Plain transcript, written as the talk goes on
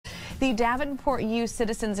The Davenport U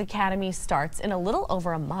Citizens Academy starts in a little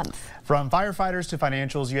over a month. From firefighters to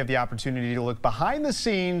financials, you have the opportunity to look behind the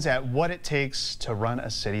scenes at what it takes to run a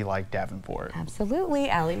city like Davenport. Absolutely.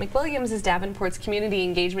 Allie McWilliams is Davenport's Community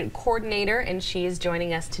Engagement Coordinator, and she is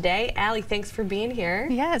joining us today. Allie, thanks for being here.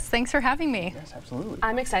 Yes, thanks for having me. Yes, absolutely.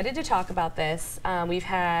 I'm excited to talk about this. We've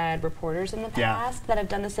had reporters in the past that have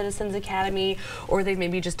done the Citizens Academy, or they've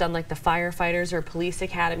maybe just done like the firefighters or police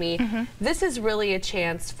academy. This is really a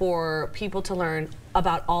chance for people to learn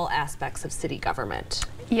about all aspects of city government.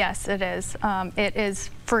 Yes, it is. It is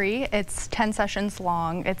free. It's 10 sessions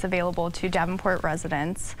long. It's available to Davenport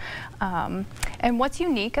residents. And what's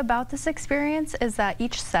unique about this experience is that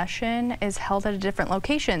each session is held at a different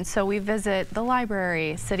location. So we visit the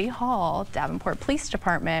library, City Hall, Davenport Police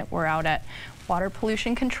Department. We're out at Water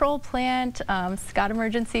Pollution Control Plant, Scott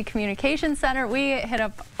Emergency Communication Center. We hit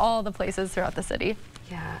up all the places throughout the city.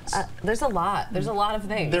 Yeah, there's a lot. There's a lot of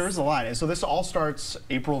things. There is a lot. And so this all starts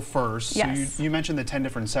April 1st. Yes. So you mentioned the 10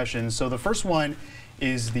 different sessions. So the first one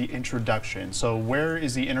is the introduction. So where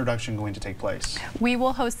is the introduction going to take place? We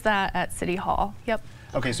will host that at City Hall. Yep.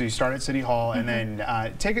 Okay, so you start at City Hall, and then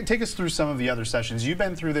take us through some of the other sessions. You've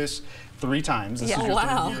been through this 3 times. This is your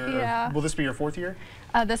third year. Yeah. Will this be your 4th year?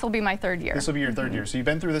 This will be my 3rd year. This will be your 3rd year. So you've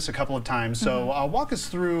been through this a couple of times. So walk us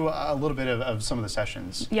through a little bit of some of the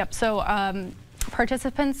sessions. Yep. So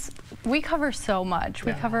participants, we cover so much.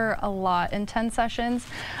 We cover a lot in 10 sessions,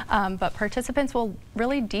 but participants will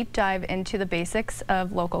really deep dive into the basics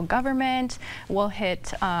of local government. We'll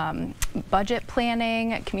hit budget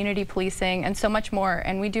planning, community policing, and so much more.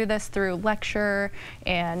 And we do this through lecture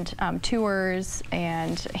and tours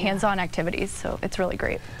and hands-on activities, so it's really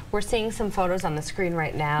great. We're seeing some photos on the screen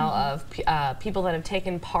right now of people that have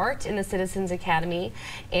taken part in the Citizens Academy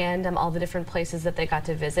and all the different places that they got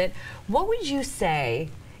to visit. What would you say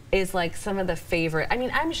is like some of the favorite? I mean,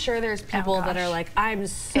 I'm sure there's people that are like, I'm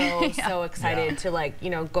so so excited to, like, you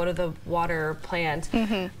know, go to the water plant,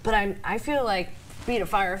 but I feel like being a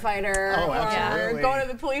firefighter or go to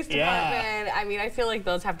the police department. I mean, I feel like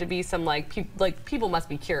those have to be some like people must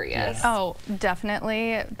be curious. Oh,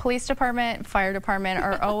 definitely. Police department, fire department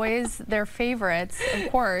are always their favorites,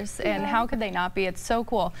 of course, and how could they not be? It's so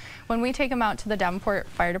cool. When we take them out to the Davenport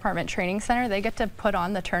Fire Department Training Center, they get to put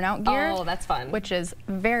on the turnout gear. Oh, that's fun. Which is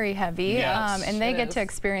very heavy, and they get to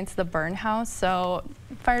experience the burn house. So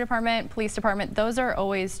fire department, police department, those are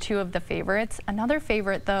always 2 of the favorites. Another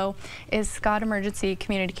favorite, though, is Scott Emergency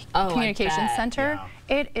Communication Center.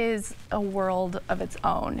 It is a world of its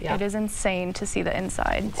own. It is insane to see the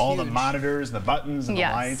inside. All the monitors, the buttons, and the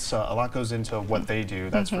lights, a lot goes into what they do,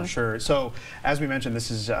 that's for sure. So, as we mentioned,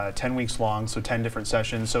 this is 10 weeks long, so 10 different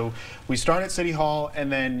sessions. So, we start at City Hall,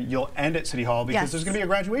 and then you'll end at City Hall because there's going to be a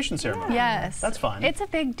graduation ceremony. Yes. That's fun. It's a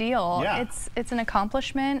big deal. It's an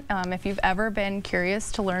accomplishment. If you've ever been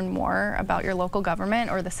curious to learn more about your local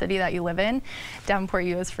government or the city that you live in, Davenport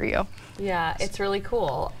U is for you. Yeah, it's really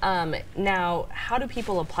cool. Now, how do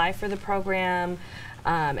people apply for the program,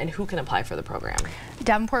 and who can apply for the program?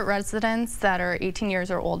 Davenport residents that are 18 years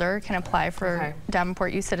or older can apply for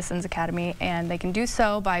Davenport U Citizens Academy, and they can do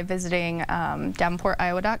so by visiting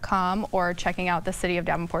davenportiowa.com or checking out the City of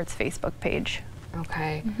Davenport's Facebook page.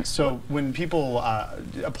 Okay. So when people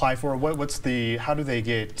apply for it, how do they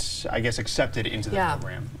get, I guess, accepted into the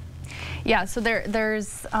program? Yeah, so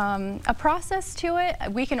there's a process to it.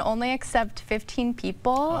 We can only accept 15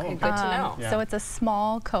 people. Okay, good to know. So it's a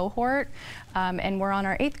small cohort, and we're on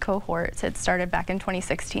our 8th cohort. It started back in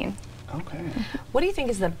 2016. Okay. What do you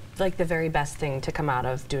think is the very best thing to come out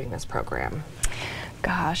of doing this program?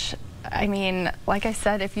 Gosh, I mean, like I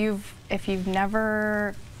said, if you've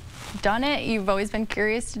never done it, you've always been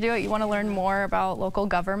curious to do it, you want to learn more about local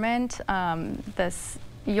government,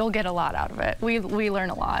 you'll get a lot out of it. We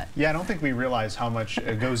learn a lot. Yeah, I don't think we realize how much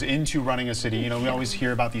goes into running a city. You know, we always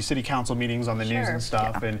hear about these city council meetings on the news and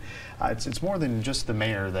stuff, and it's more than just the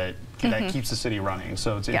mayor that keeps the city running.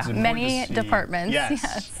 So it's important many to see. departments. Yeah,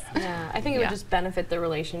 I think it would just benefit the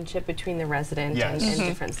relationship between the resident and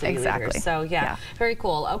different city leaders. So very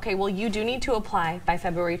cool. Okay, well, you do need to apply by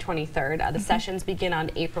February 23rd. The sessions begin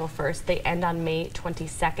on April 1st. They end on May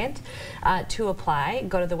 22nd. To apply,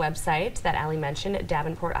 go to the website that Allie mentioned,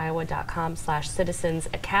 davenportiowa.com/Citizens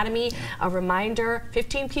Academy. A reminder,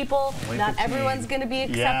 15 people. Not everyone's going to be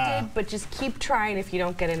accepted, but just keep trying if you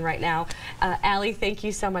don't get in right now. Allie, thank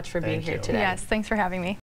you so much for being here today. Yes, thanks for having me.